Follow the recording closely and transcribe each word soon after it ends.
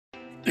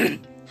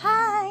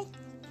Hi!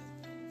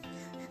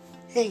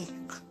 Hey,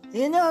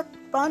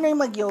 paano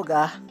yung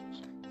mag-yoga?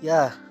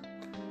 Yeah,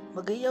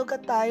 mag-yoga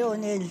tayo,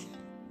 Neil.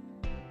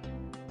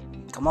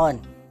 Come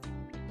on.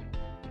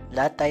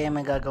 Lahat tayo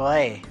magagawa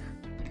eh.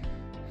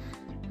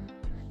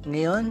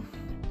 Ngayon?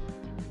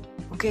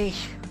 Okay.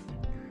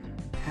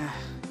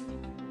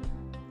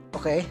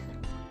 Okay.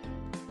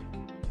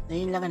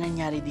 Ngayon lang ang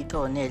nangyari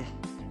dito, Neil.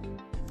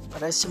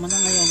 Para simula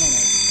ngayon,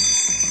 Neil.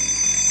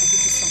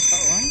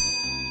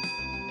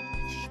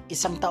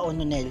 Isang taon,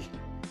 Nel,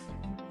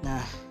 na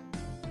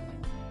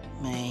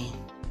may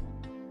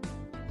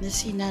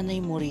si Nanay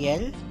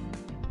Muriel,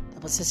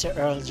 tapos si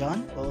Earl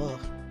John,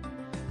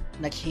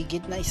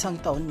 naghigit na isang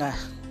taon na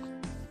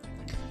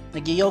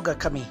nag-yoga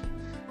kami.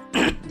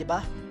 Di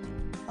ba?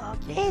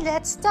 Okay,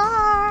 let's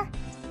start!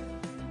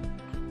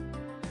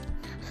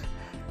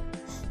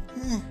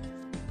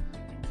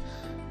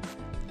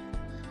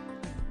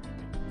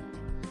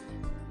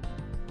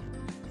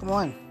 Come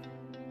on.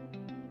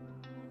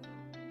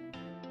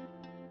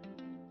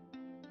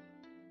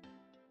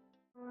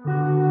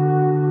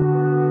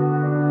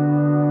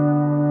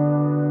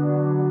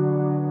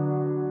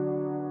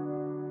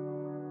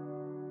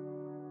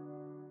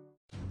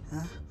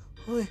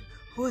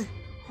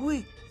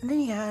 Huy, ano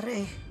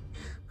nangyari?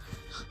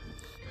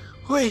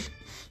 Huy!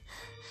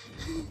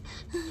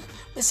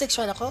 May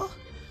sexual ako?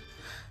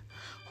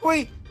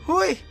 Huy!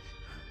 Huy,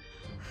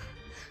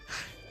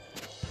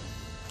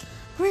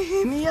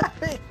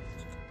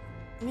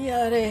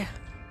 nangyari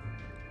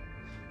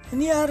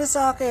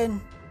sa akin.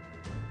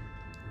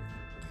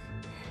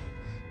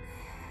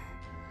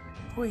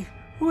 Huy,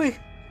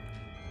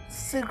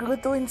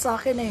 siguraduhin sa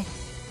akin eh.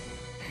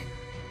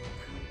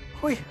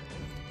 Huy.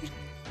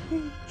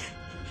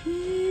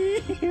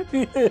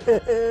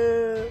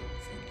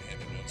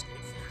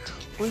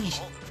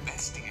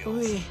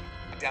 Uy.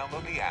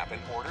 Download the app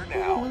and order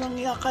now. Walang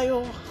iya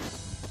kayo.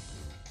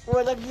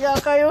 Walang iya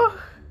kayo.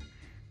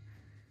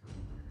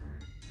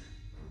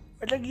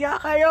 Walang iya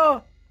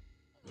kayo.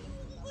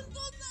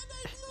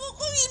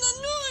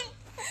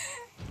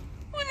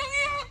 Walang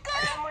iya ka.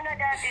 Alam mo na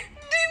dati.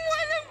 Di mo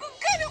alam kung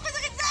gano'ng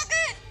kasakit sa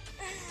akin.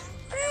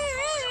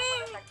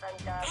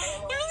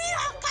 Walang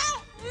iya ka.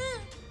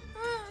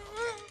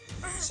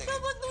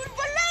 Dapat noon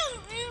pa lang.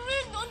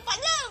 Noon pa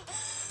lang.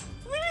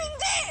 Pero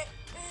hindi.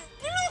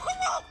 Niloko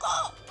mo ako.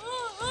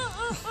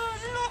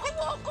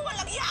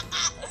 Walang iya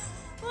ka.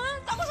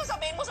 Tapos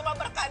sasabihin mo sa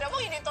mga barkada mo,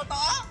 hindi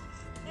totoo?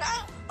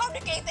 Na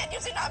fabricated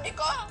yung sinabi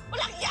ko?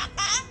 Walang iya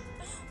ka?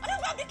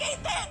 Anong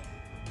fabricated?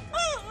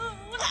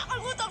 Wala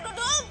kang utang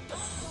doon.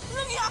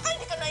 Walang iya ka,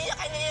 hindi ka naiyak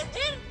kay Naya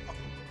Jill.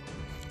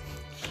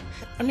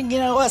 Anong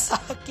ginagawa sa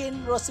akin,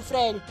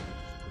 Rosifrel?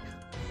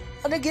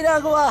 Anong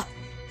ginagawa?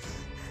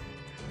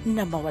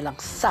 Na mawalang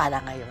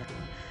sala ngayon.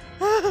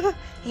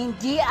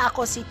 Hindi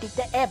ako si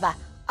Tita Eva.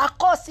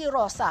 Ako si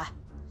Rosa.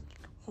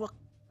 Huwag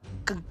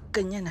kang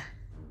ganyan ah.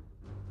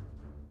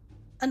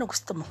 Ano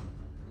gusto mo?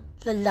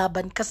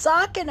 Lalaban ka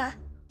sa akin ah.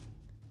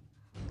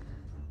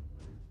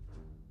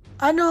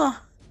 Ano?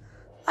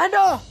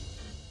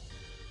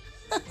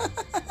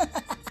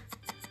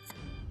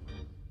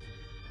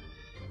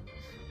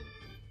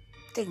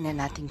 Tingnan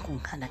natin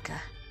kung hanaga.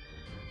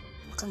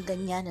 Huwag kang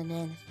ganyan,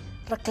 Anen.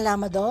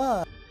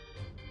 Reklamador.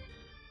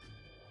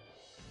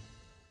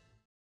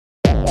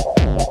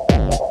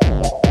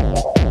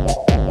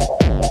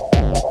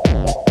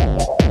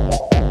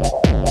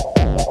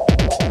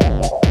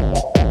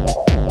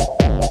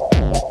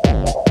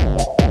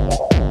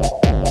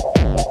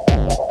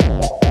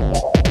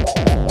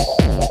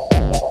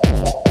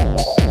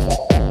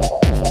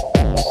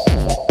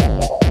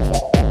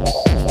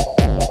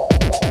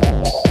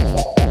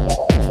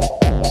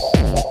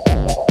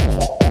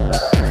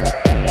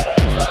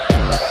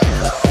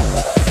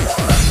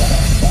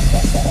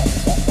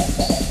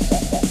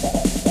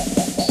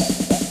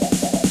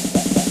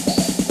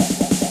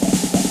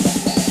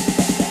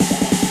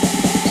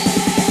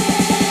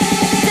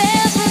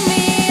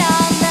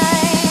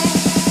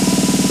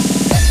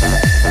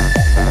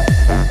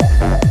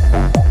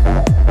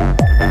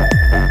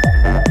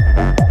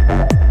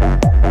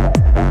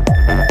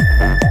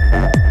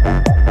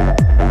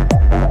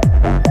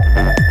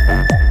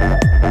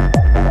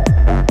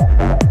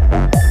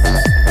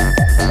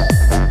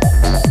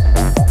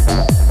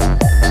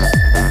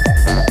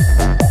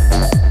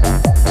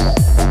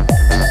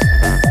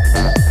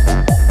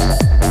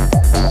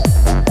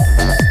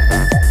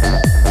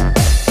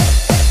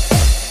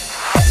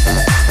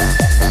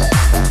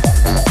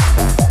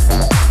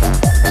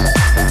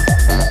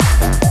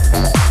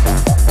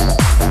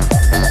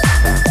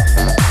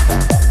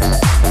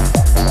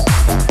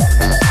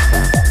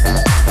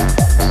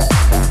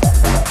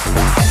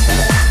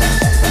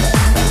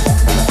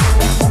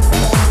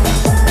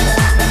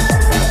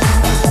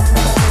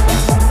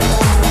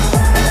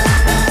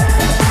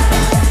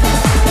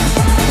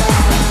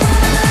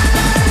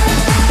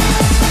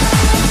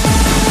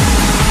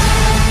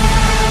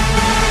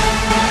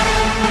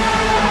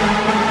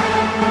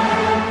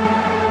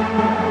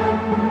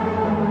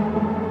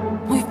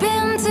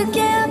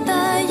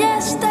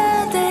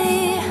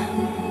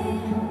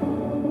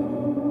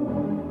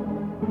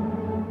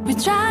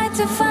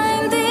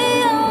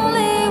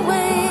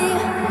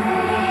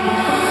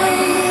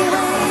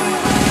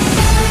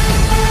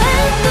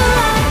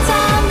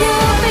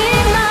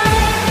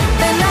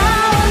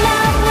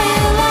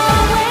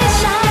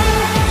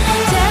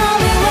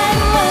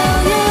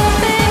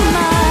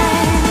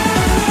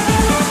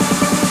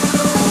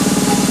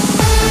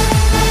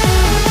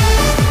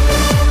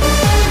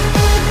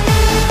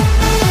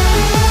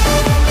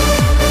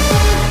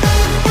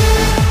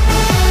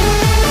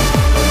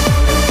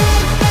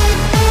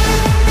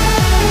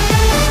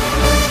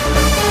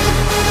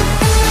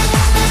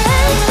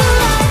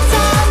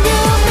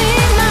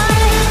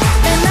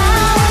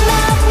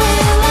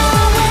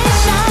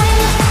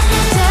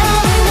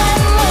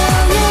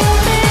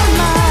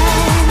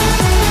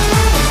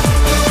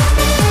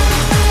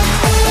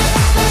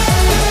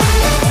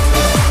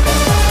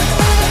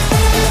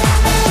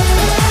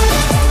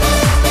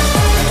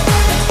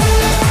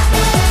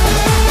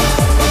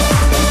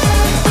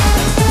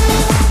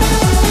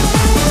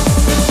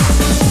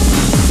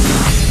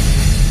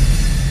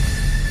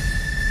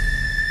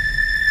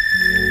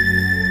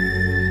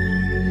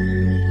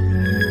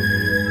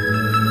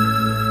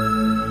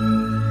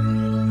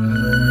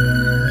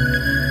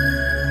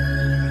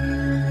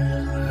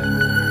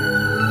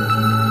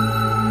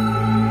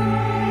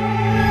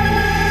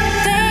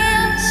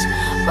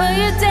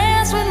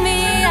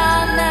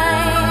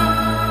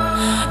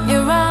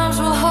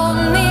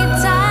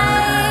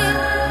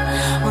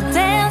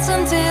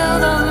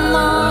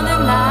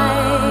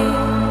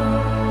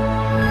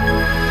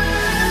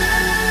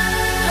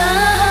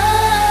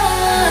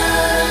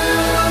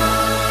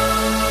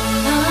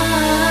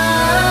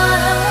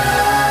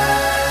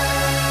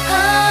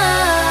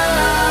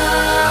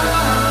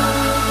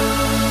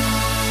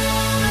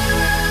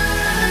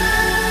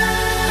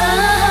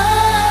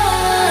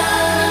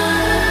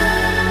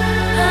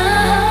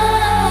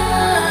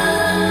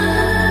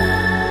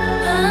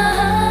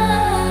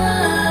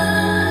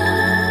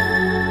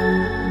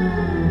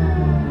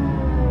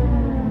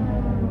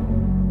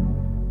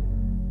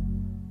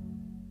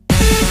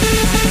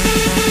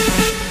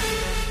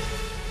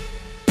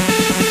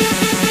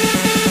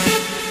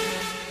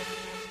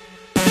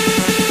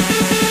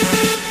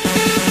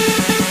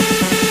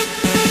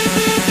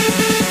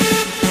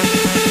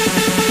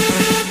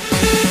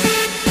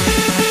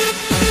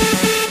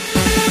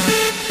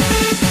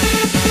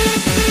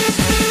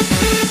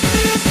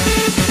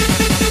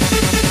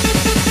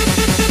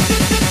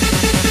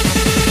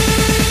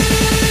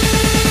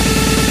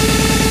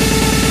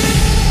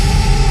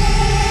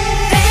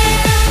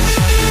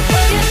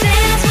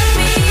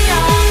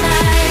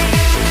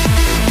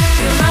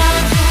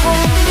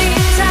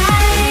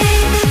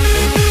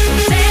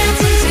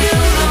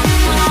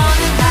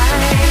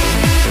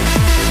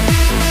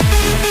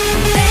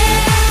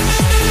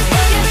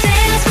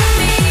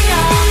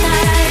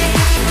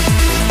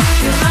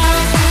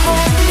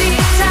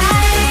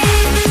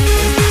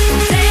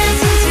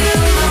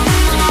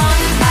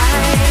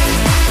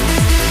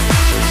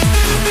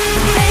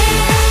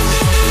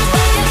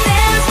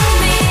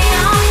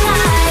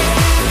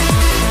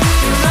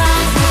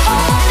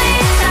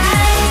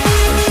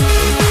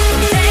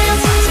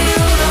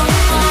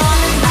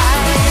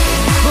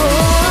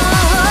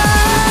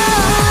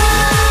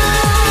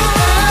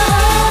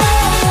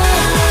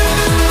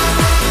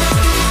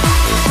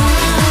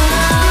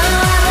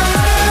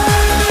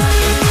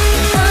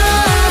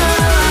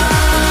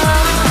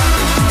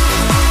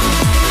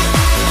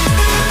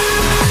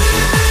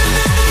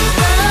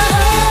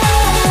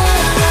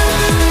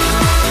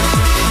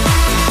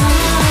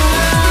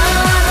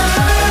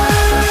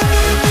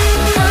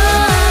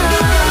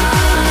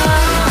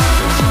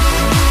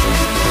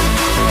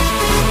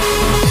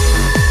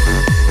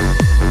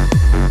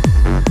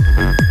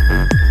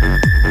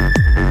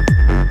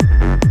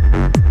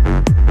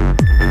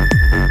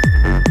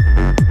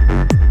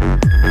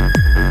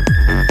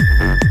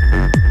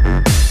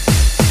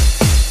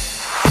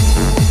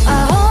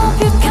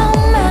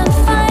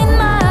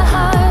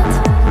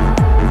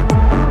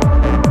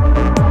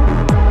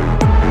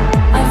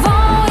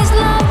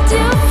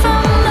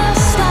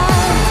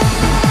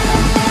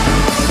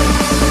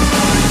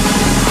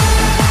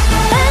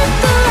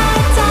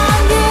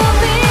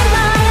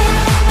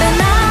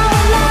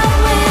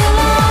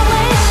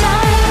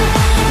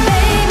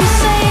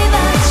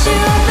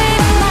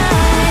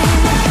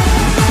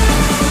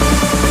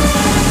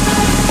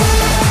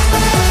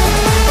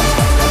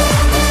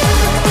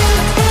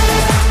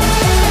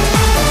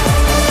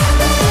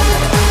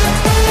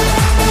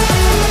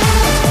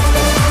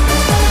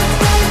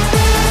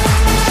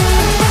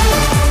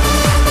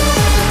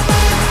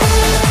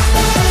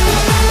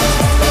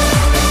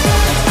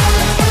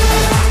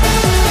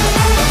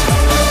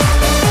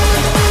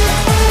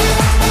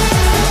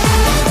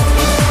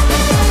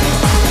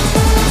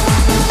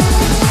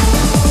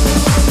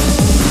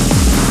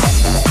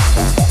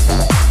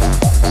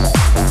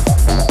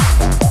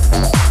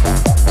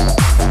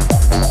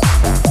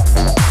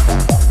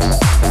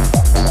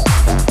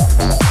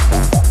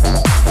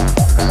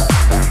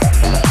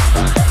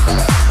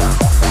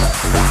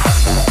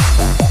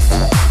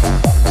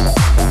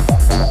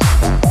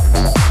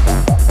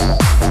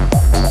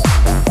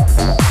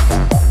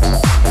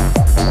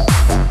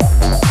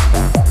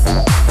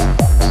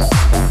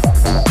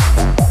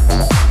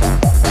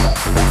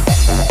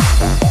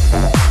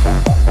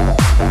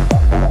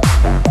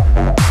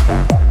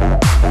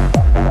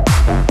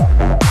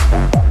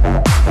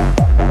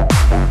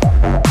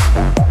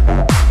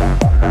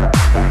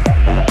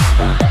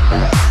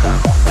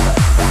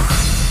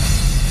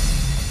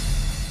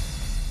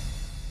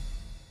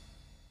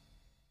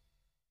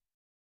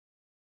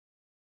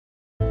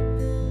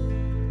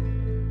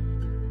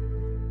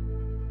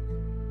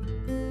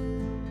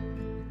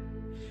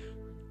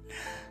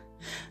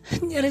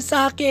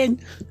 sa akin?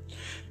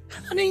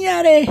 Ano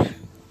nangyari?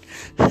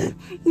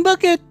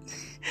 Bakit?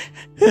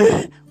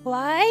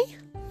 Why?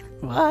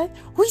 What?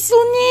 Uy,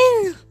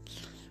 Sunil!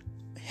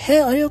 Hey,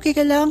 are you okay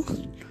ka lang?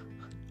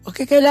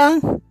 Okay ka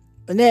lang?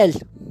 Onel!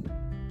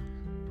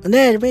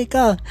 Onel, wake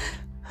up!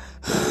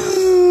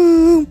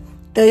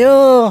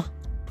 Tayo!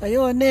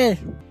 Tayo, Onel!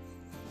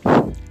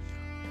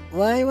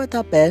 Why? What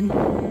happened?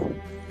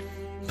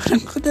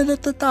 Parang ko na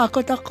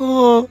natatakot ako.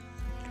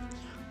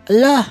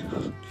 Ala!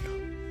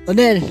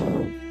 Onel!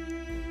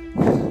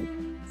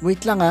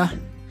 Wait lang ah.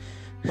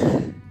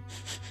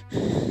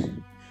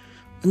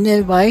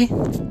 Onel, why?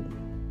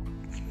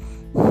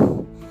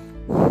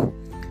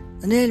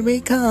 Onel,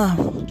 wake up!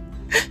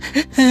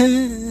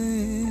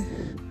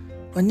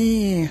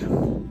 Onel!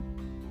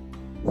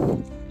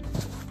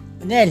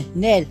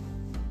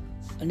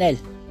 Onel!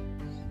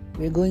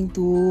 We're going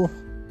to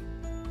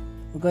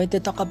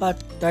talk about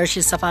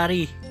Darcy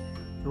Safari.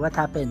 What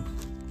happened?